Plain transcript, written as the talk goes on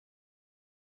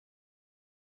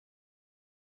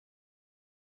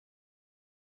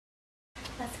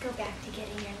go back to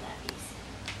getting your levies.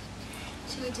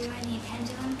 Should we do any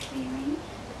pendulum clearing?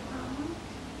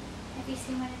 Have you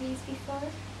seen one of these before?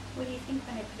 What do you think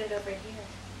when I put it over here?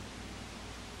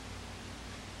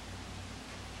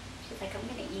 She's like, I'm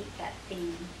going to eat that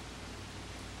thing.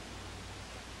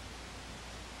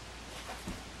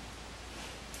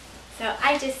 So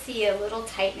I just see a little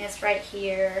tightness right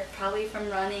here, probably from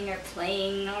running or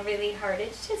playing really hard.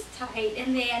 It's just tight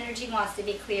and the energy wants to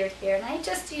be cleared here. And I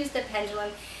just use the pendulum.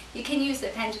 You can use the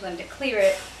pendulum to clear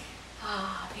it.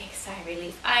 Big sigh of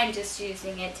relief. I'm just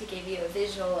using it to give you a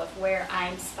visual of where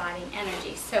I'm spotting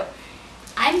energy. So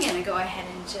I'm going to go ahead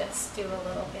and just do a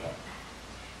little bit,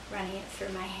 running it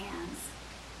through my hands.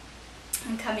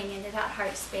 I'm coming into that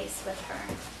heart space with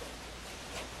her.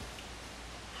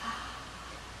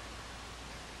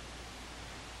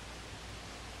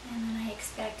 And then I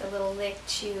expect a little lick,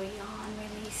 chew, yawn,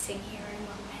 releasing here in a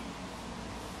moment.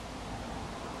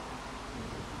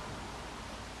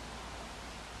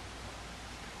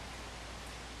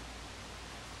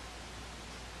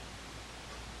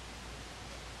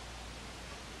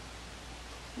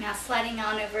 Now sliding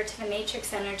on over to the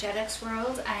Matrix Energetics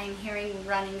world, I'm hearing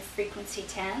running frequency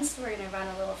 10. So we're going to run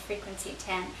a little frequency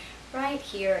 10 right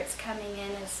here. It's coming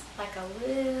in as like a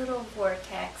little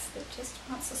vortex that just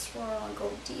wants to swirl and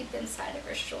go deep inside of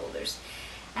her shoulders.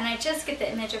 And I just get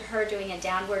the image of her doing a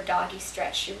downward doggy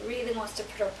stretch. She really wants to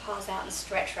put her paws out and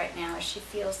stretch right now as she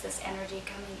feels this energy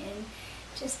coming in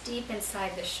just deep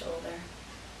inside the shoulder.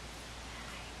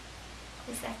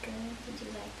 Is that good? Did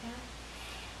you like that?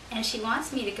 And she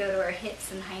wants me to go to her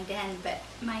hips and hind end, but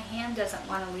my hand doesn't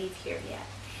want to leave here yet.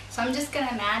 So I'm just going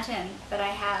to imagine that I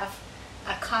have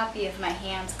a copy of my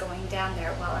hands going down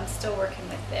there while I'm still working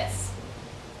with this.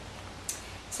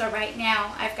 So right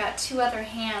now I've got two other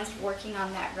hands working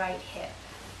on that right hip.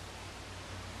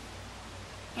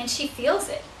 And she feels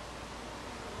it.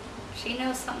 She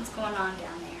knows something's going on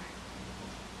down there.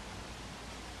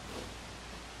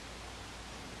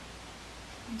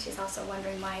 And she's also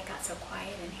wondering why it got so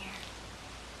quiet in here.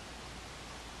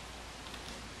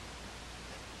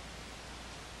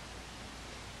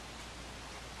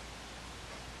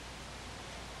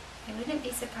 I wouldn't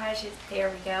be surprised if, there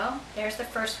we go. There's the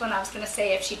first one. I was going to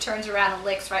say if she turns around and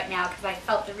licks right now because I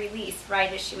felt the release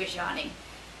right as she was yawning.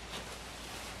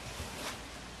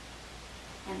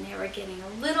 And there we're getting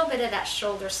a little bit of that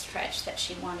shoulder stretch that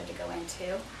she wanted to go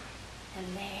into.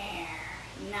 And there,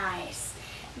 nice.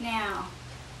 Now,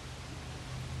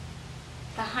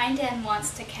 the hind end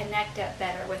wants to connect up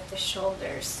better with the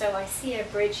shoulders. So I see a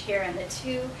bridge here, and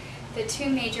the two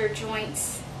major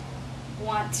joints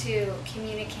want to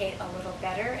communicate a little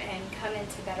better and come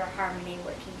into better harmony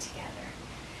working together.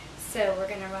 So we're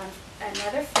going to run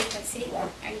another frequency.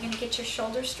 Are you going to get your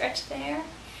shoulder stretched there?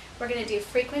 We're going to do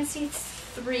frequency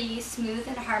 3, smooth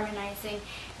and harmonizing,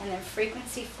 and then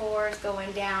frequency 4 is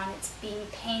going down. It's being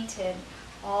painted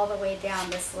all the way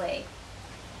down this leg.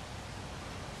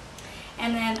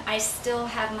 And then I still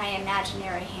have my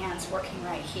imaginary hands working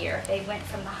right here. They went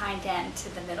from the hind end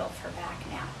to the middle of her back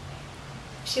now.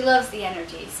 She loves the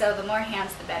energy, so the more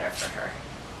hands, the better for her.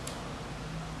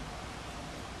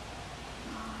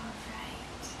 All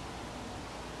right.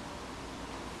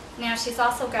 Now she's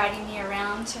also guiding me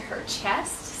around to her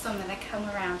chest, so I'm going to come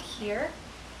around here.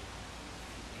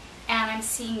 And I'm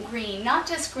seeing green, not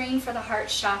just green for the heart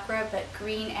chakra, but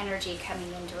green energy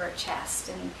coming into her chest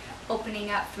and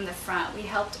opening up from the front. We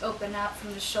helped open up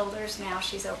from the shoulders, now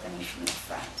she's opening from the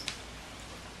front.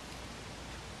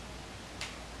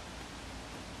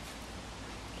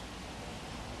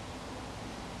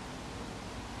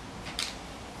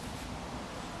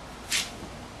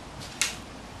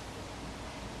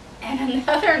 And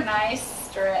another nice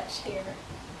stretch here.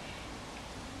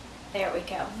 There we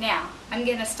go. Now, I'm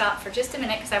going to stop for just a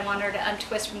minute because I want her to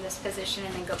untwist from this position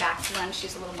and then go back to one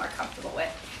she's a little more comfortable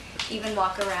with. Even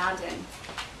walk around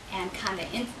and kind of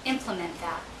implement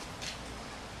that.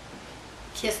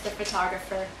 Kiss the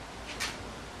photographer.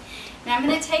 Now I'm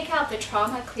going to take out the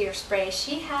Trauma Clear Spray.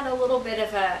 She had a little bit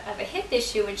of a hip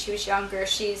issue when she was younger.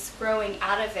 She's growing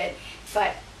out of it,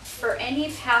 but for any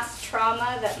past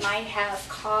trauma that might have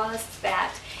caused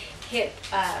that hip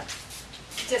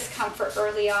discomfort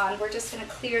early on, we're just going to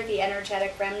clear the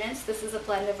energetic remnants. This is a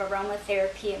blend of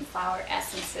aromatherapy and flower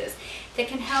essences that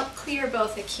can help clear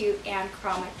both acute and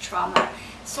chronic trauma,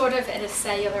 sort of at a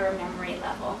cellular memory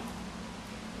level.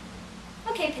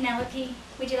 Okay, Penelope,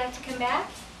 would you like to come back?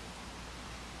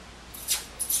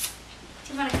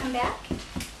 Do you want to come back? Yes.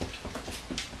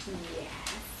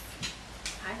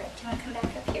 All right, do you want to come back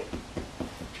up here?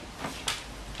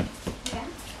 Yeah?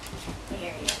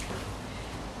 There you go.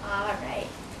 All right.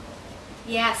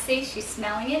 Yeah, see, she's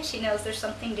smelling it. She knows there's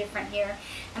something different here.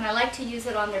 And I like to use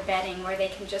it on their bedding where they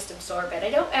can just absorb it. I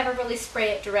don't ever really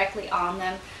spray it directly on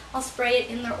them. I'll spray it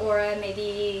in their aura,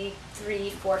 maybe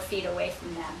 3-4 feet away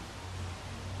from them.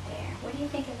 There. What do you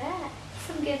think of that?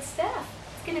 Some good stuff.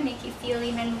 It's going to make you feel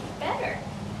even better.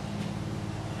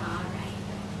 All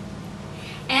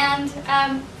right.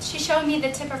 And she's showing me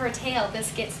the tip of her tail.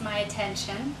 This gets my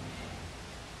attention.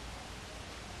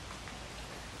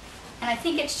 And I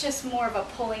think it's just more of a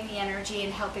pulling the energy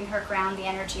and helping her ground the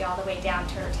energy all the way down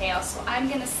to her tail. So I'm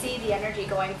going to see the energy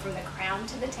going from the crown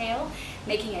to the tail,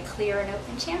 making a clear and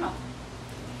open channel.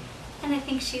 And I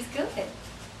think she's good.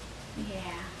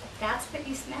 Yeah, that's what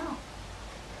you smell.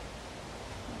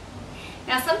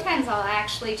 Now sometimes I'll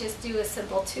actually just do a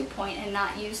simple 2-point and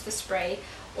not use the spray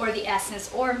or the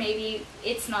essence, or maybe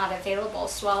it's not available.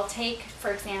 So I'll take, for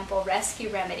example, Rescue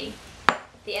Remedy,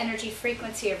 the energy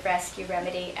frequency of Rescue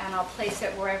Remedy, and I'll place it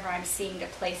wherever I'm seeing to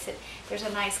place it. There's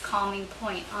a nice calming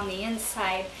point on the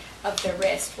inside of the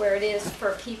wrist where it is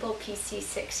for people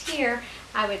PC6 here.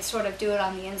 I would sort of do it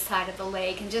on the inside of the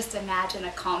leg and just imagine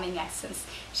a calming essence.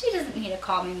 She doesn't need a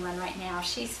calming one right now.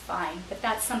 She's fine, but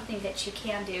that's something that you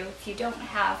can do if you don't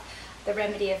have the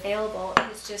remedy available,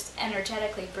 is just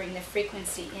energetically bring the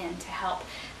frequency in to help.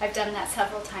 I've done that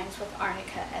several times with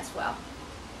arnica as well.